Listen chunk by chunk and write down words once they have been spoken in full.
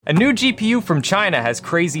A new GPU from China has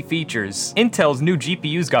crazy features. Intel's new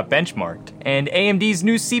GPUs got benchmarked. And AMD's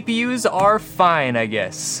new CPUs are fine, I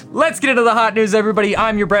guess. Let's get into the hot news, everybody.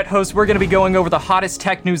 I'm your Brett host. We're gonna be going over the hottest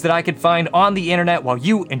tech news that I could find on the internet while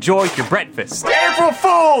you enjoy your breakfast. April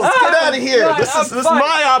Fools! Get out of here! God, This is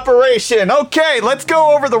my operation. Okay, let's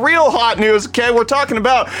go over the real hot news. Okay, we're talking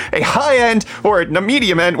about a high-end or a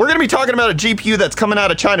medium end. We're gonna be talking about a GPU that's coming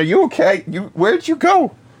out of China. You okay? Where'd you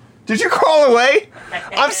go? Did you crawl away?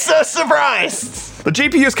 I'm so surprised. The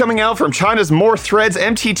GPUs coming out from China's More Threads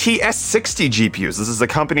MTT S60 GPUs. This is a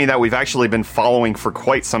company that we've actually been following for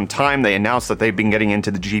quite some time. They announced that they've been getting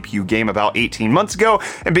into the GPU game about 18 months ago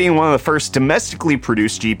and being one of the first domestically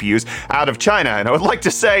produced GPUs out of China. And I would like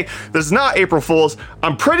to say, this is not April Fool's.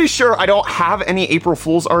 I'm pretty sure I don't have any April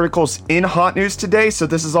Fool's articles in hot news today, so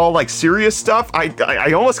this is all like serious stuff.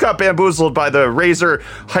 I almost got bamboozled by the Razer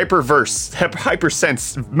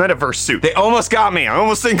Hypersense Metaverse suit. They almost got me. I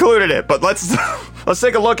almost included it, but let's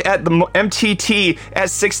take a look at the MTT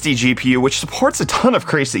S60 GPU, which supports a ton of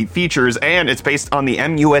crazy features, and it's based on the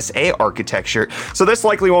MUSA architecture. So this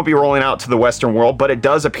likely won't be rolling out to the Western world, but it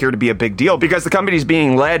does appear to be a big deal because the company is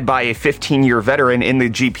being led by a 15-year veteran in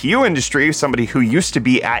the GPU industry, somebody who used to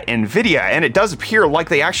be at NVIDIA, and it does appear like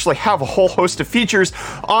they actually have a whole host of features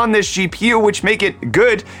on this GPU, which make it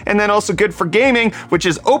good, and then also good for gaming, which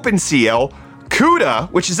is OpenCL, CUDA,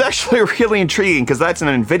 which is actually really intriguing because that's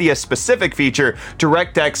an NVIDIA specific feature,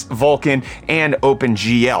 DirectX, Vulkan, and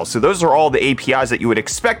OpenGL. So those are all the APIs that you would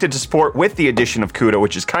expect it to support with the addition of CUDA,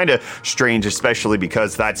 which is kind of strange, especially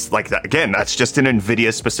because that's like that, again, that's just an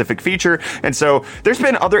NVIDIA specific feature. And so there's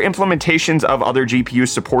been other implementations of other GPUs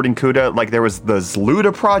supporting CUDA, like there was the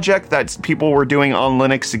Zluda project that people were doing on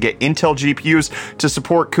Linux to get Intel GPUs to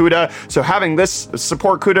support CUDA. So having this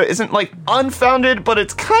support CUDA isn't like unfounded, but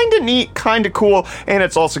it's kind of neat, kind of cool, and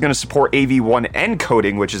it's also going to support AV1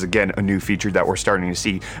 encoding, which is again a new feature that we're starting to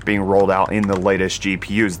see being rolled out in the latest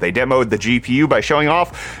GPUs. They demoed the GPU by showing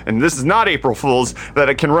off, and this is not April Fool's, that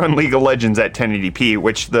it can run League of Legends at 1080p,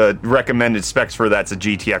 which the recommended specs for that's a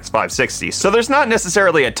GTX 560. So there's not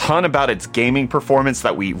necessarily a ton about its gaming performance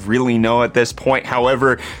that we really know at this point.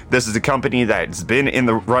 However, this is a company that's been in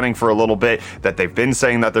the running for a little bit, that they've been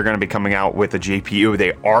saying that they're going to be coming out with a GPU.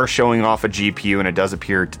 They are showing off a GPU, and it does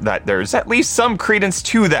appear that there's at least some credence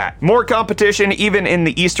to that. More competition, even in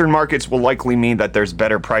the Eastern markets, will likely mean that there's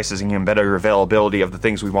better pricing and better availability of the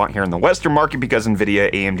things we want here in the Western market, because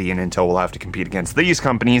NVIDIA, AMD, and Intel will have to compete against these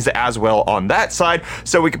companies as well on that side,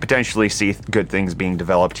 so we could potentially see good things being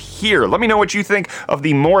developed here. Let me know what you think of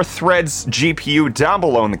the More Threads GPU down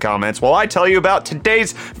below in the comments while I tell you about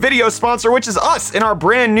today's video sponsor, which is us and our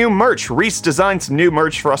brand new merch. Reese designed some new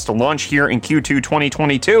merch for us to launch here in Q2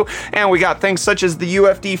 2022, and we got things such as the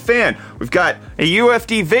UFD fan. We've got a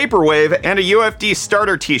UFD Vaporwave and a UFD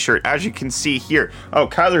starter t-shirt, as you can see here. Oh,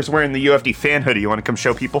 Kyler's wearing the UFD fan hoodie. You want to come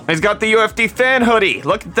show people? He's got the UFD fan hoodie.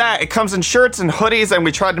 Look at that. It comes in shirts and hoodies, and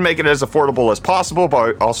we tried to make it as affordable as possible,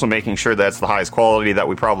 but also making sure that it's the highest quality that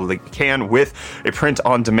we probably can with a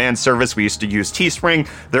print-on-demand service. We used to use Teespring.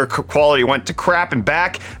 Their quality went to crap and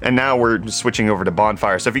back, and now we're switching over to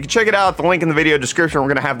Bonfire. So if you can check it out, the link in the video description. We're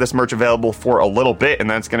going to have this merch available for a little bit, and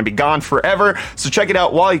then it's going to be gone forever. So check it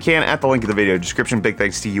out while you can at the link in the video description. Big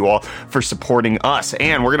thanks to you all for supporting us,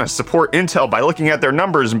 and we're going to support Intel by looking at their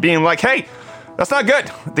numbers and being like, hey, that's not good.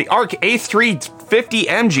 The Arc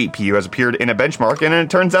A350M GPU has appeared in a benchmark, and it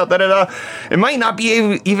turns out that it might not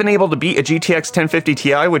be even able to beat a GTX 1050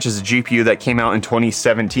 Ti, which is a GPU that came out in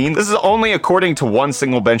 2017. This is only according to one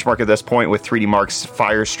single benchmark at this point with 3D Mark's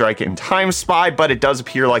Firestrike and TimeSpy, but it does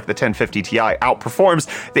appear like the 1050 Ti outperforms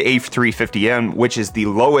the A350M, which is the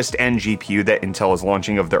lowest end GPU that Intel is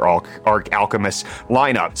launching of their Arc Alchemist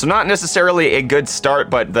lineup. So not necessarily a good start,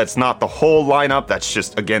 but that's not the whole lineup. That's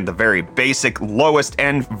just, again, the very basic lowest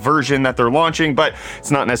end version that they're launching, but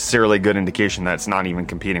it's not necessarily a good indication that it's not even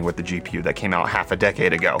competing with the GPU that came out half a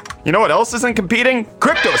decade ago. You know what else isn't competing?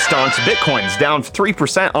 Crypto stonks. Bitcoin's down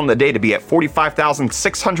 3% on the day to be at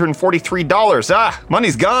 $45,643.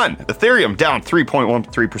 Money's gone. Ethereum down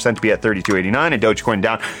 3.13% to be at $32.89, and Dogecoin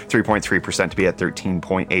down 3.3% to be at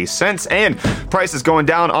 13.8 cents. And prices going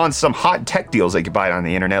down on some hot tech deals that you can buy on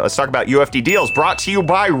the internet. Let's talk about UFD deals brought to you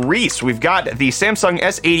by Reese. We've got the Samsung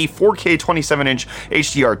S80 4K 27-inch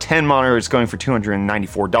HDR10 monitor. It's going for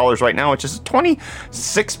 $294 right now, which is a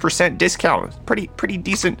 26% discount. Pretty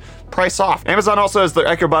decent price off. Amazon also has their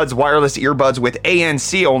Echo Buds wireless earbuds with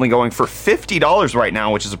ANC only going for $50 right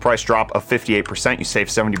now, which is a price drop of 58%. You save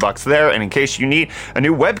 $70 there. And in case you need a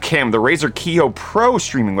new webcam, the Razer Kiyo Pro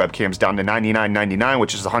streaming webcam is down to $99.99,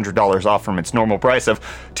 which is $100 off from its normal price of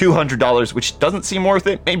 $200, which doesn't seem worth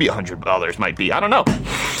it. Maybe $100 might be. I don't know.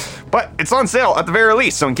 but it's on sale at the very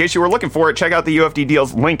least. So in case you were looking for it, check out the UFD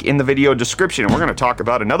Deals link in the video description. And we're going to talk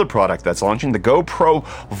about another product that's launching, the GoPro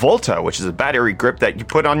Volta, which is a battery grip that you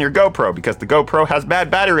put on your GoPro because the GoPro has bad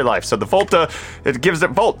battery life. So the Volta, it gives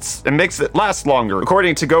it volts and makes it last longer.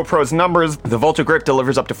 According to GoPro's numbers, the Volta grip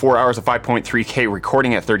delivers up to 4 hours of 5.3K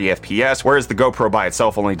recording at 30 FPS, whereas the GoPro by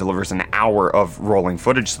itself only delivers an hour of rolling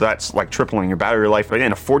footage. So that's like tripling your battery life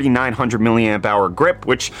in a 4,900 milliamp hour grip,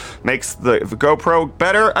 which makes the GoPro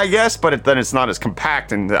better, I guess, but then it's not as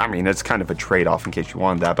compact, and I mean, it's kind of a trade-off in case you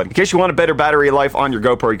want that. But in case you want a better battery life on your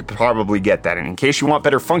GoPro, you could probably get that. And in case you want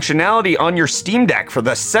better functionality on your Steam Deck, for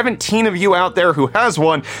the 17 of you out there who has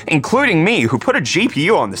one, including me, who put a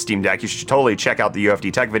GPU on the Steam Deck, you should totally check out the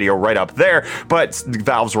UFD Tech video right up there. But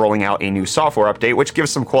Valve's rolling out a new software update, which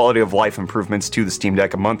gives some quality of life improvements to the Steam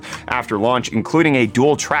Deck a month after launch, including a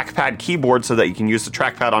dual trackpad keyboard so that you can use the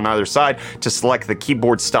trackpad on either side to select the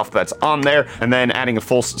keyboard stuff that's on there, and then adding a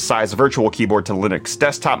full-size virtual keyboard to Linux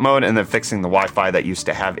desktop mode, and then fixing the Wi-Fi that used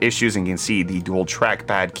to have issues. And you can see the dual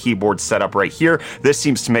trackpad keyboard setup right here. This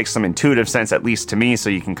seems to make some intuitive sense, at least to me, so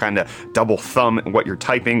you can kind of double thumb what you're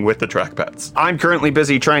typing with the trackpads. I'm currently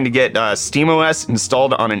busy trying to get SteamOS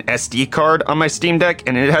installed on an SD card on my Steam Deck,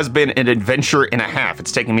 and it has been an adventure and a half.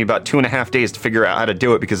 It's taken me about 2.5 days to figure out how to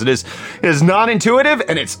do it because it is not intuitive,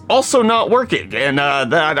 and it's also not working, and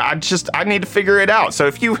I need to figure it out. So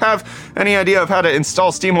if you have any idea of how to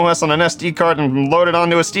install SteamOS on an SD card and load it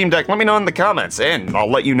onto a Steam Deck, let me know in the comments, and I'll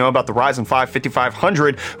let you know about the Ryzen 5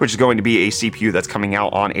 5500, which is going to be a CPU that's coming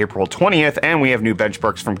out on April 20th, and we have new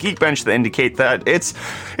benchmarks from Geekbench that indicate that it's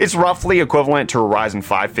roughly equivalent to a Ryzen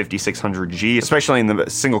 5 5600G, especially in the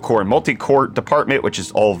single-core and multi-core department, which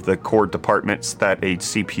is all of the core departments that a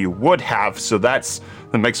CPU would have, so that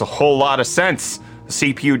makes a whole lot of sense.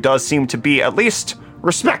 The CPU does seem to be at least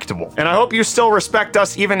respectable. And I hope you still respect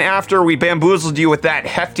us even after we bamboozled you with that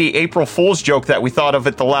hefty April Fool's joke that we thought of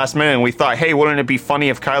at the last minute. And we thought, hey, wouldn't it be funny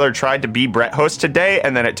if Kyler tried to be Brett host today?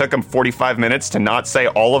 And then it took him 45 minutes to not say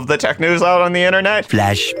all of the tech news out on the internet.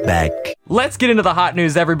 Flashback. Let's get into the hot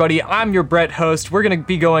news, everybody. I'm your Brett host. We're going to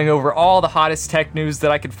be going over all the hottest tech news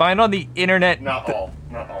that I could find on the internet. Not all.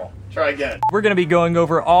 Try again. We're going to be going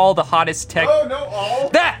over all the hottest tech... No, all.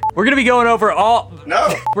 That! We're going to be going over all...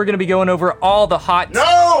 No. We're going to be going over all the hot...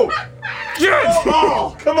 No! Yes! No,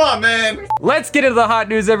 all. Come on, man. Let's get into the hot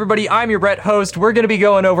news, everybody. I'm your Brett host. We're going to be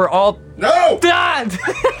going over all... No!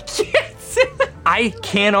 I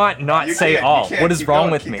cannot not say all. What is wrong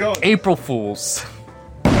with me? April Fools.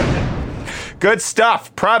 Good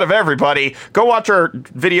stuff. Proud of everybody. Go watch our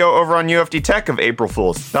video over on UFD Tech of April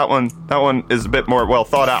Fools. That one is a bit more well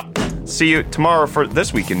thought out. See you tomorrow for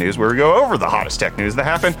This Week in News, where we go over the hottest tech news that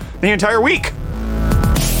happened the entire week.